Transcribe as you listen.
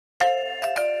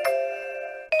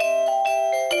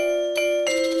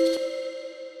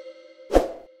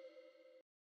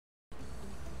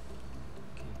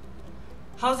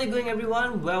How's it going,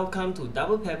 everyone? Welcome to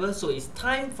Double Pebble. So it's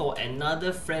time for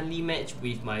another friendly match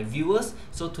with my viewers.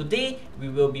 So today we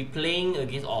will be playing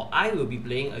against, or I will be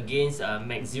playing against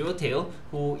McZerotail,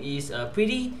 who is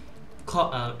pretty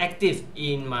active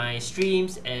in my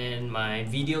streams and my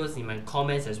videos, in my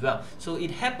comments as well. So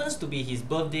it happens to be his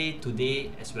birthday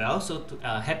today as well. So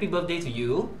happy birthday to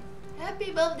you.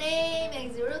 Happy birthday,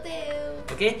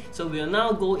 McZerotail! Okay, so we'll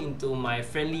now go into my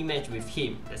friendly match with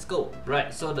him. Let's go.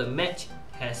 Right, so the match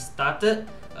has started.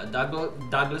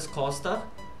 Douglas Costa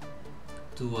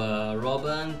to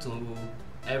Robin to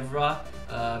Evra.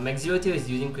 McZerotail is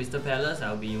using Crystal Palace.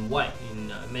 I'll be in white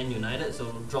in Man United. So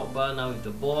Drogba now with the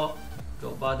ball.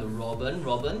 Drogba to Robin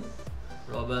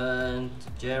to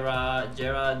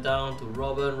Gerrard down to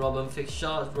Robin fix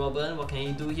shots. Robin, what can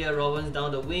he do here? Robin's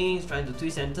down the wings, trying to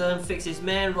twist and turn, fix his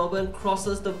man. Robin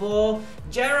crosses the ball.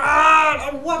 Gerrard!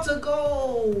 Oh, what a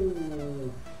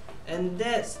goal! And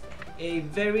that's a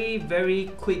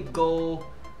very quick goal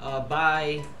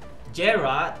by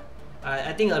Gerrard.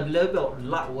 I think a little bit of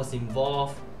luck was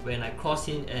involved when I crossed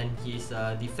in and his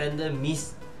defender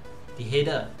missed the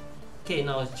header. Okay,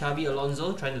 now it's Xabi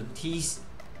Alonso trying to tease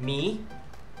me.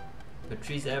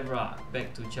 Patrice Evra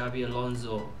back to Xabi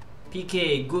Alonso.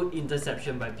 PK, good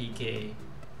interception by PK.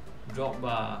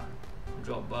 Drogba,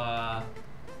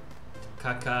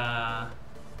 Kaka,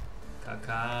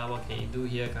 what can he do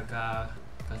here? Kaka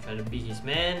trying to beat his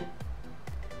man.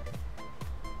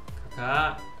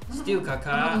 Still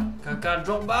Kaka,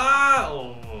 Drogba.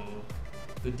 Oh,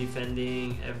 good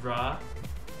defending, Evra.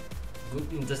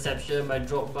 Good interception by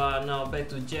Drogba. Now back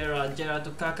to Gerrard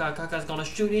to Kaka. Kaka's gonna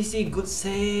shoot. You see, good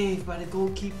save by the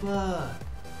goalkeeper.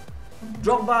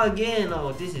 Drogba again.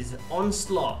 Oh, this is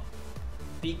onslaught.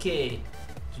 PK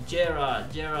to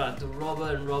Gerrard to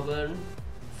Robin.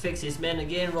 Fix his man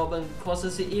again. Robin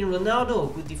crosses it in.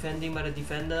 Ronaldo. Good defending by the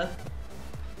defender.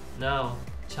 Now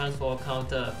chance for a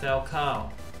counter.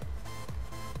 Falcao.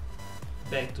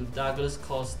 Back to Douglas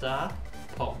Costa.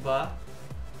 Pogba.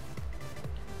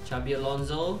 Xabi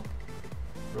Alonso,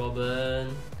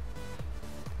 Robin,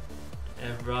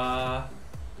 Evra,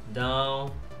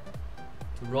 down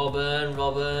to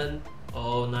Robin.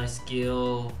 Oh, nice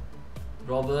skill.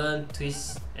 Robin,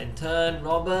 twist and turn.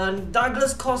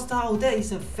 Douglas Costa. Oh, that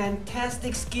is a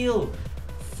fantastic skill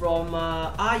from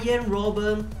Arjen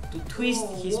Robben to twist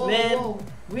his man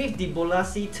with the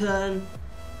Bolasie turn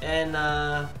and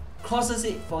crosses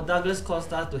it for Douglas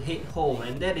Costa to hit home,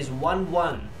 and that is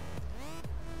 1-1.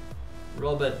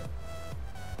 Robert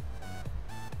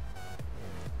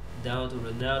down to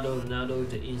Ronaldo with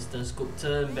the instant scoop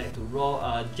turn, back to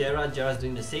Gerrard's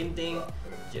doing the same thing.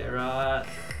 Gerrard,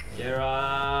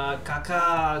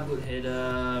 Kaka, good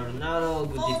header. Ronaldo,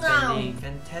 good defending,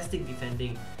 fantastic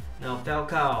defending. Now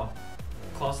Falcao,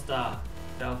 Costa,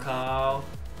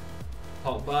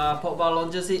 Pogba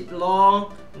launches it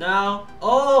long. Now,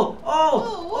 oh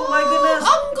my goodness!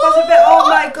 Oh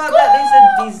my god, that is a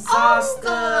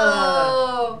disaster!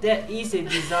 That is a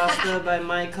disaster by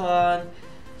Maicon.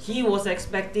 He was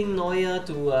expecting Neuer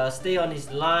to stay on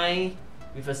his line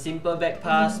with a simple back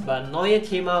pass, but Neuer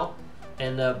came out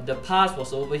and the pass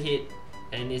was overhit,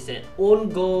 and it's an own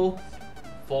goal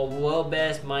for world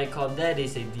best Maicon. That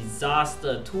is a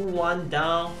disaster. 2-1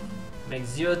 down.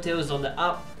 McZerotail is on the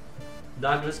up.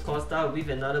 Douglas Costa with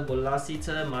another Bolasie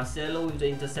turn. Marcelo with the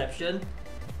interception.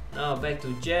 Now back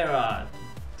to Gerrard.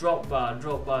 Drogba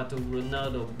to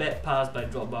Ronaldo. Bad pass by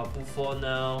Drogba. Buffon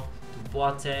now to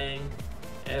Boateng.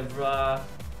 Evra.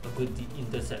 A good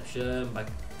interception by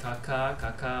Kaka.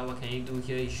 What can he do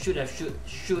here? He should have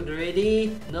shoot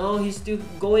already. No, he's still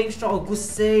going strong. Good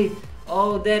save.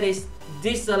 Oh, that is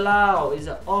disallowed. It's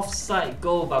an offside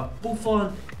goal, but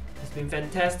Buffon has been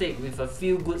fantastic with a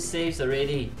few good saves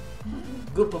already.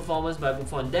 Good performance by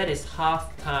Buffon. That is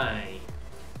half time.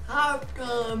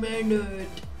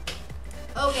 Minute.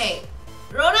 Okay,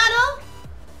 Ronaldo,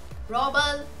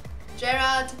 Robin,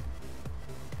 Gerrard,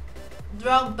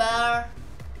 Drogba,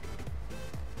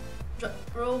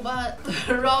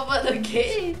 Robert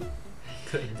again.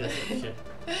 Good interception.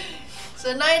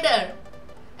 Schneider.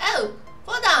 Oh,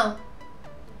 fall down.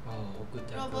 Oh, good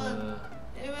tackle. Robin.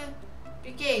 Anyway,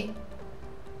 PK.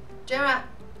 Gerrard.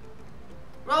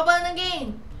 Robin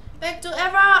again. Back to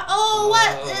Evra. Oh,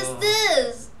 what is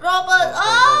this? Robin.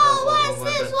 What is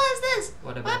this?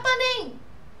 What's happening?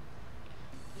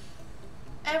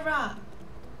 Evra.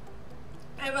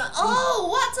 Oh,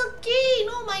 what's again?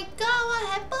 Oh my god, what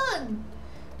happened?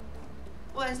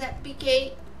 What is that?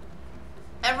 PK.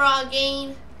 Evra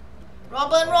again.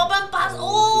 Robin pass.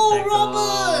 Oh,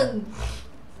 Robin.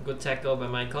 Good tackle by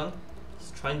Maicon.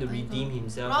 trying to redeem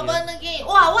himself. Robin again.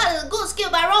 Wow, what a good skill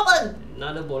by Robin.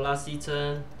 Another bola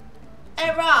turn.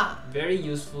 Era. Very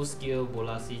useful skill,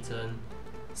 bola turn.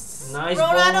 Nice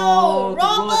Ronaldo. ball.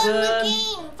 Robin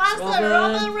again. Faster.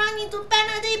 Robin run into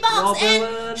penalty box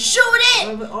and shoot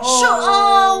it. Shoot.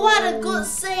 Oh, what a good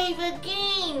save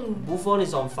again. Buffon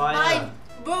is on fire. By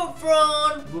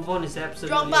Buffon. Buffon is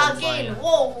absolutely Drogba on again. fire.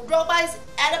 Whoa, Drogba is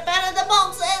at the penalty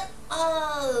box and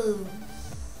oh,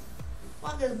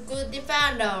 what a good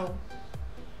defender.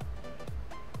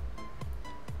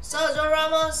 Sergio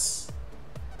Ramos.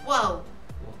 Wow.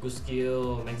 Good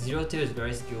skill. McZerotail is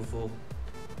very skillful.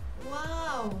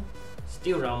 Wow.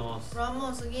 Still Ramos.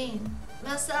 Ramos again.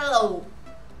 Marcelo.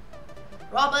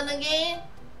 Robin again.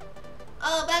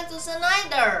 Oh, back to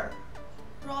Snyder.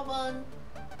 Robin.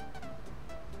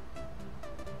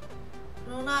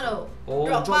 Ronaldo. Oh,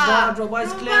 Drogba. Drogba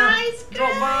is clear.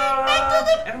 Drogba. Back to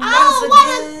the. And Oh, once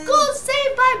what again. a good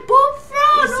save by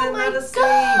Buffon. It's Oh my another save.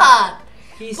 god.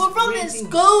 His Buffon is rating-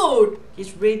 good.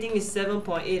 His rating is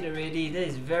 7.8 already. That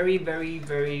is very, very,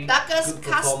 very Douglas good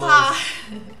Costa. performance.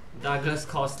 Douglas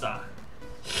Costa.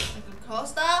 Douglas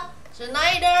Costa.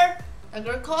 Schneider.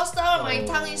 Douglas Costa. My Oh.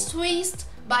 tongue is twisted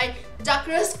by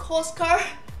Douglas Costa.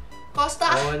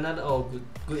 Oh, another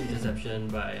good interception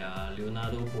by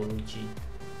Leonardo Bonucci.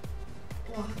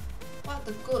 Wow, what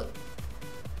a good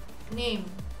name.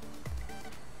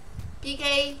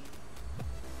 PK.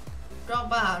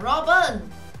 Drogba. Robin.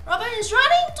 Robin is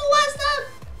running towards the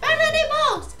penalty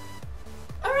box.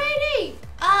 Already.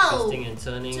 Oh. Twisting and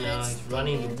turning now. He's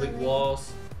running into brick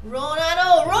walls.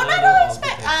 Ronaldo is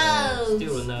back. Oh, Oh.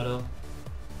 still Ronaldo.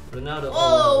 Ronaldo.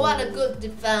 Oh, what a good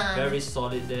defense. Very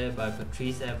solid there by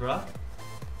Patrice Evra.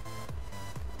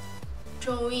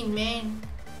 Throw in, man.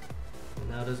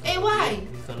 Ronaldo's Hey, gonna why? wait.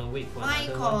 He's gonna wait for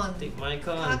another Maicon. one. Take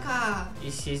Maicon. Kaka.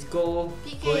 Is his goal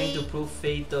PK. going to prove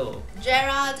fatal?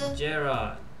 Gerrard.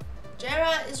 Gerrard.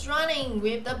 Gerrard is running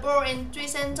with the ball in 3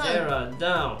 center. Gerrard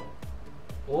down.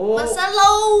 Oh.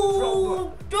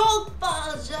 Marcelo.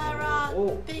 Drogba. Gerrard.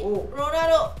 Oh.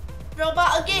 Ronaldo.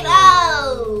 Drogba again.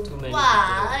 Oh, Oh. too many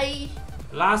Why?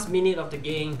 Last minute of the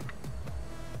game.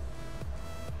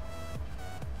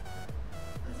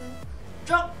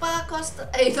 Drogba Costa.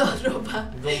 Not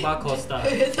Drogba. Drogba Costa.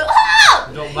 Ah!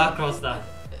 Drogba Costa.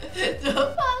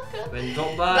 Drogba Costa. When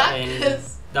Drogba and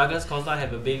Douglas Costa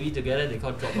have a baby together, they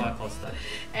call Drogba Costa.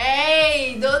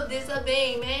 Hey, don't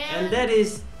disobey, man. And that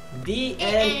is the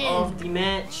end of the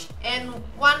match. And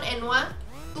 1 and 1,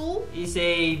 2. It's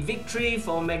a victory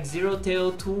for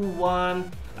McZerotail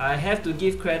 2-1. I have to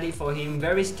give credit for him,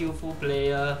 very skillful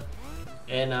player.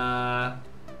 And I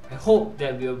hope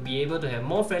that we'll be able to have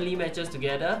more friendly matches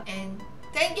together. And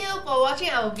thank you for watching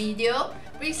our video.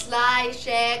 Please like,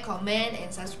 share, comment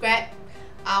and subscribe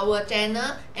our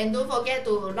channel. And don't forget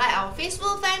to like our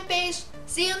Facebook fan page.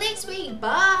 See you next week.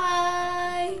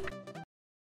 Bye!